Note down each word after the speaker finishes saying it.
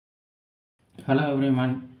Hello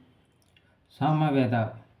everyone. Sama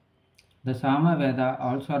Veda. The Sama Veda,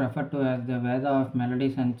 also referred to as the Veda of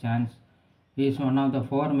melodies and chants, is one of the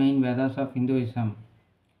four main Vedas of Hinduism.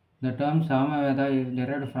 The term Sama Veda is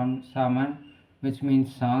derived from Saman, which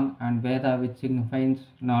means song, and Veda, which signifies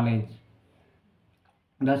knowledge.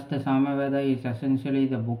 Thus, the Sama Veda is essentially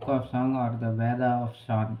the book of song or the Veda of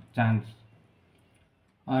chants.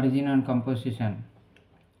 Origin and composition.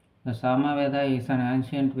 The Sama Veda is an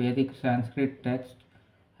ancient Vedic Sanskrit text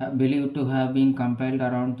believed to have been compiled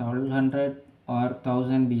around 1200 or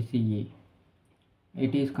 1000 BCE.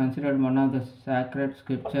 It is considered one of the sacred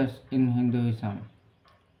scriptures in Hinduism.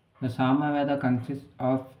 The Samaveda consists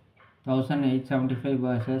of 1875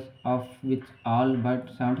 verses, of which all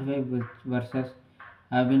but 75 verses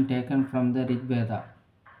have been taken from the Rig Veda.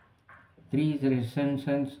 Three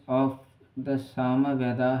recensions of the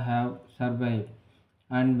Samaveda have survived,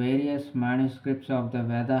 and various manuscripts of the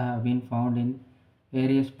Veda have been found in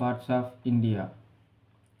various parts of India.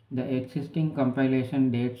 The existing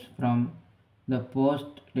compilation dates from the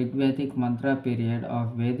post-Rigvedic mantra period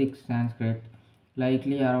of Vedic Sanskrit,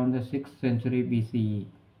 likely around the 6th century BCE.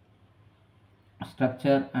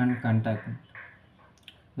 Structure and content.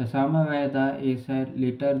 The Samaveda is a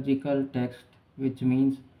liturgical text, which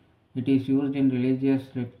means it is used in religious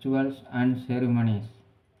rituals and ceremonies.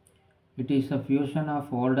 It is a fusion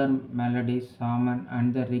of older melodies, Saman,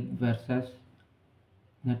 and the Rig verses.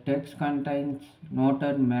 The text contains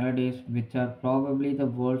noted melodies, which are probably the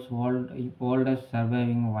world's oldest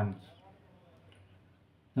surviving ones.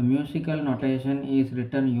 The musical notation is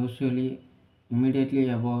written usually immediately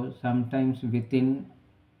above, sometimes within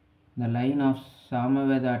the line of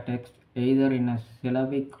Samaveda text, either in a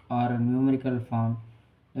syllabic or a numerical form,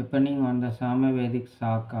 depending on the Samavedic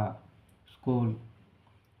Saka school.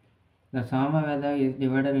 The Samaveda is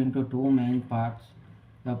divided into two main parts,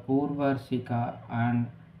 the Purvarshika and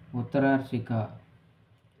Uttarashika.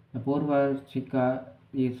 The Purvarshika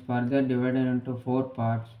is further divided into four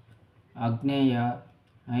parts, Agneya,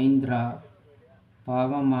 Aindra,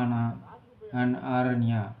 Pavamana, and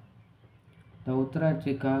Aranya. The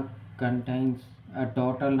Uttarashika contains a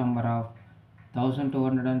total number of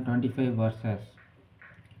 1225 verses.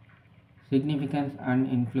 Significance and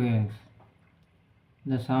influence.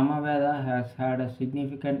 The Samaveda has had a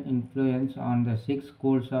significant influence on the six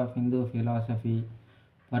schools of Hindu philosophy,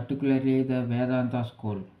 particularly the Vedanta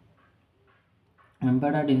school.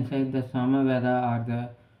 Embedded inside the Samaveda are the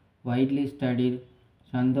widely studied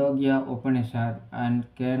Chandogya Upanishad and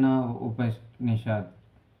Kena Upanishad.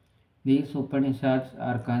 These Upanishads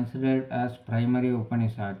are considered as primary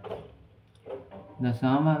Upanishads. The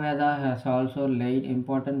Samaveda has also laid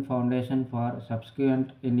important foundation for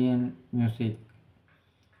subsequent Indian music.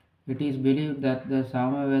 It is believed that the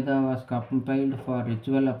Samaveda was compiled for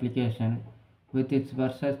ritual application, with its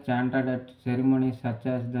verses chanted at ceremonies such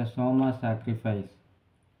as the Soma sacrifice.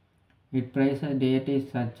 It praises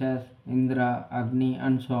deities such as Indra, Agni,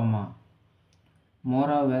 and Soma.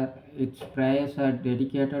 Moreover, its prayers are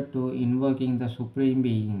dedicated to invoking the Supreme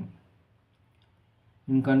Being.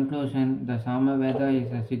 In conclusion, the Samaveda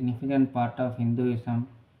is a significant part of Hinduism,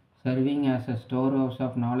 serving as a storehouse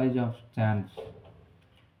of knowledge of chants.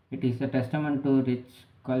 It is a testament to rich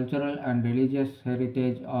cultural and religious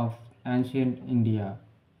heritage of ancient India,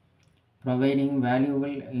 providing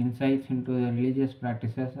valuable insights into the religious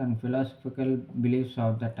practices and philosophical beliefs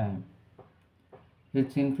of the time.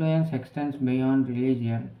 Its influence extends beyond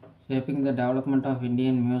religion, shaping the development of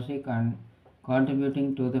Indian music and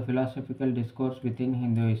contributing to the philosophical discourse within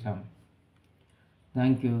Hinduism.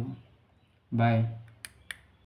 Thank you. Bye.